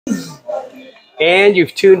And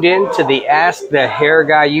you've tuned in to the Ask the Hair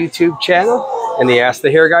Guy YouTube channel and the Ask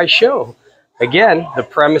the Hair Guy show. Again, the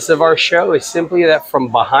premise of our show is simply that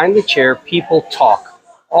from behind the chair, people talk.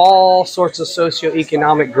 All sorts of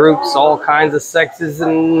socioeconomic groups, all kinds of sexes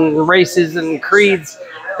and races and creeds,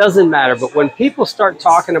 doesn't matter. But when people start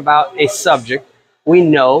talking about a subject, we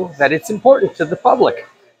know that it's important to the public.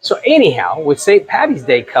 So anyhow, with St. Paddy's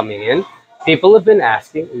Day coming in, people have been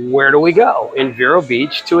asking, where do we go in Vero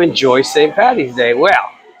Beach to enjoy St. Paddy's Day?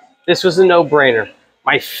 Well, this was a no-brainer.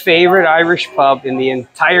 My favorite Irish pub in the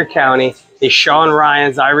entire county is Sean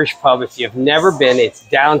Ryan's Irish Pub. If you've never been, it's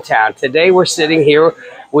downtown. Today we're sitting here.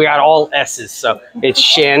 We got all S's. So it's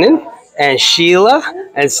Shannon and Sheila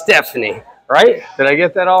and Stephanie, right? Did I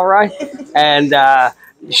get that all right? And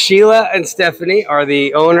Sheila and Stephanie are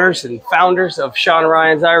the owners and founders of Sean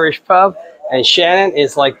Ryan's Irish Pub. And Shannon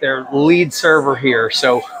is like their lead server here.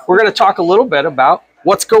 So we're going to talk a little bit about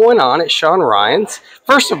what's going on at Sean Ryan's.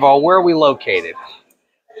 First of all, where are we located?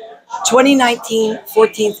 2019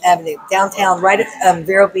 14th Avenue, downtown, right at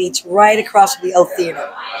Vero Beach, right across from the old theater.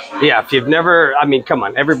 Yeah, if you've never, I mean, come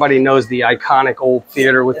on, everybody knows the iconic old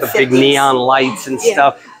theater with the big neon lights and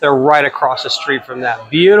stuff. They're right across the street from that.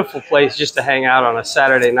 Beautiful place just to hang out on a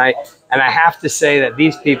Saturday night. And I have to say that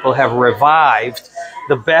these people have revived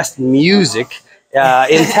the best music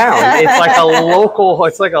in town. It's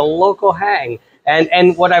like a local hang.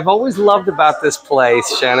 And what I've always loved about this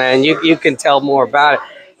place, Shanna, and you can tell more about it,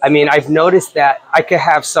 I mean, I've noticed that I could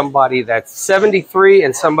have somebody that's 73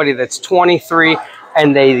 and somebody that's 23,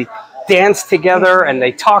 and they dance together and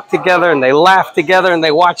they talk together and they laugh together and they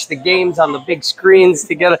watch the games on the big screens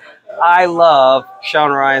together. I love Sean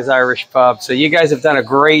Ryan's Irish Pub. So you guys have done a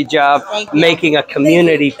great job making a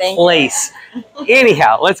community place.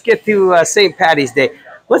 Anyhow, let's get to St. Paddy's Day.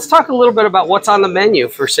 Let's talk a little bit about what's on the menu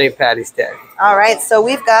for St. Paddy's Day. All right, so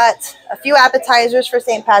we've got a few appetizers for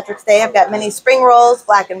St. Patrick's Day. I've got mini spring rolls,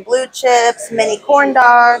 black and blue chips, mini corn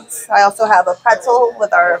dogs. I also have a pretzel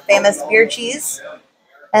with our famous beer cheese.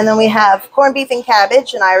 And then we have corned beef and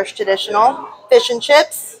cabbage, an Irish traditional, fish and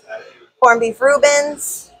chips, corned beef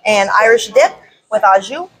Reubens, and Irish dip with au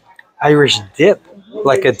jus. Irish dip?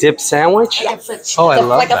 Like a dip sandwich? Yes. Oh, I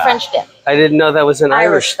love like that. a French dip. I didn't know that was an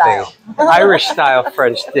Irish thing. Irish style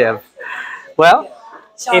French dip. Well,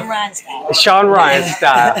 Sean Ryan style. Sean Ryan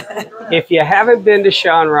style. If you haven't been to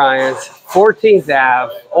Sean Ryan's, 14th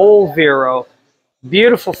Ave, Old Vero,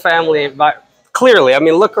 beautiful family. Clearly, I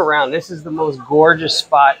mean, look around. This is the most gorgeous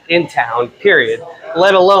spot in town, period,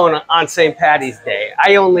 let alone on St. Paddy's Day.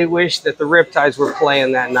 I only wish that the Riptides were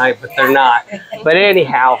playing that night, but they're not. But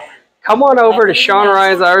anyhow, come on over to Sean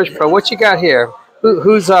Ryan's Irish Pub. What you got here?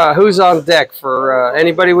 Who's on deck for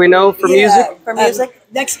anybody we know for music? For music?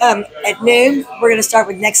 Next at noon, we're going to start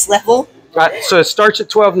with Next Level. So it starts at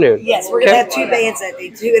 12 noon. Yes, we're going to have two bands that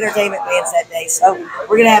day, two entertainment bands that day. So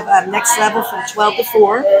we're going to have Next Level from 12 to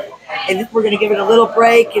 4. And we're going to give it a little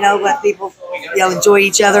break, you know, let people, you know, enjoy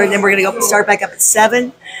each other. And then we're going to go start back up at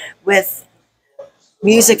 7 with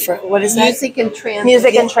music for, what is that? Music and transit.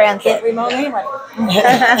 Music and transit. And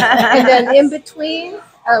then in between,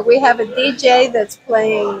 we have a DJ that's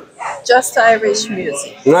playing just Irish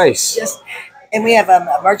music. Nice. And we have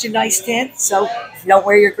a merchandise tent, so if you don't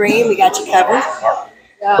wear your green, we got you covered.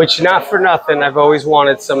 Which, not for nothing, I've always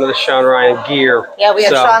wanted some of the Sean Ryan gear. Yeah, we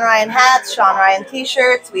have Sean Ryan hats, Sean Ryan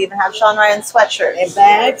t-shirts. We even have Sean Ryan sweatshirts. And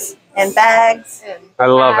bags. And bags. I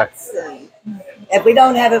love it. If we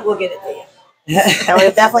don't have it, we'll get it to you. And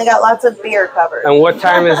we've definitely got lots of beer covered. And what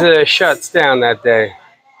time is it shuts down that day?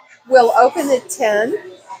 We'll open at 10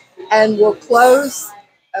 and we'll close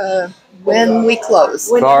when we close.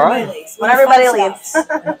 When All right. When everybody leaves.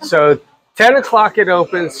 So 10 o'clock it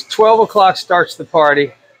opens, 12 o'clock starts the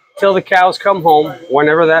party, till the cows come home,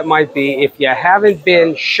 whenever that might be. If you haven't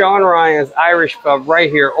been, Sean Ryan's Irish Pub right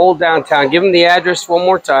here, old downtown. Give them the address one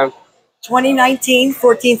more time. 2019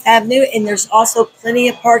 14th Avenue, and there's also plenty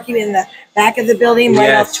of parking in the back of the building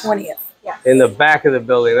right off 20th. Yes. In the back of the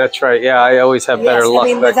building, that's right. Yeah, I always have better luck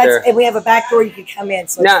back there. And we have a back door you can come in.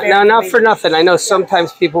 So now, not for nothing. I know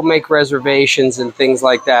sometimes people make reservations and things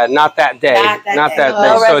like that. Not that day. Not that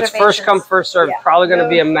day. So it's first come, first served. Probably going to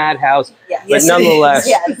be a madhouse. But nonetheless,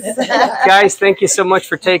 guys, thank you so much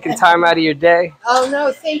for taking time out of your day. Oh,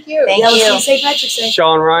 no, thank you. Thank you. St. Patrick's Day.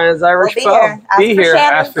 Sean Ryan's Irish Pub. Be here.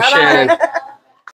 Ask for Shannon.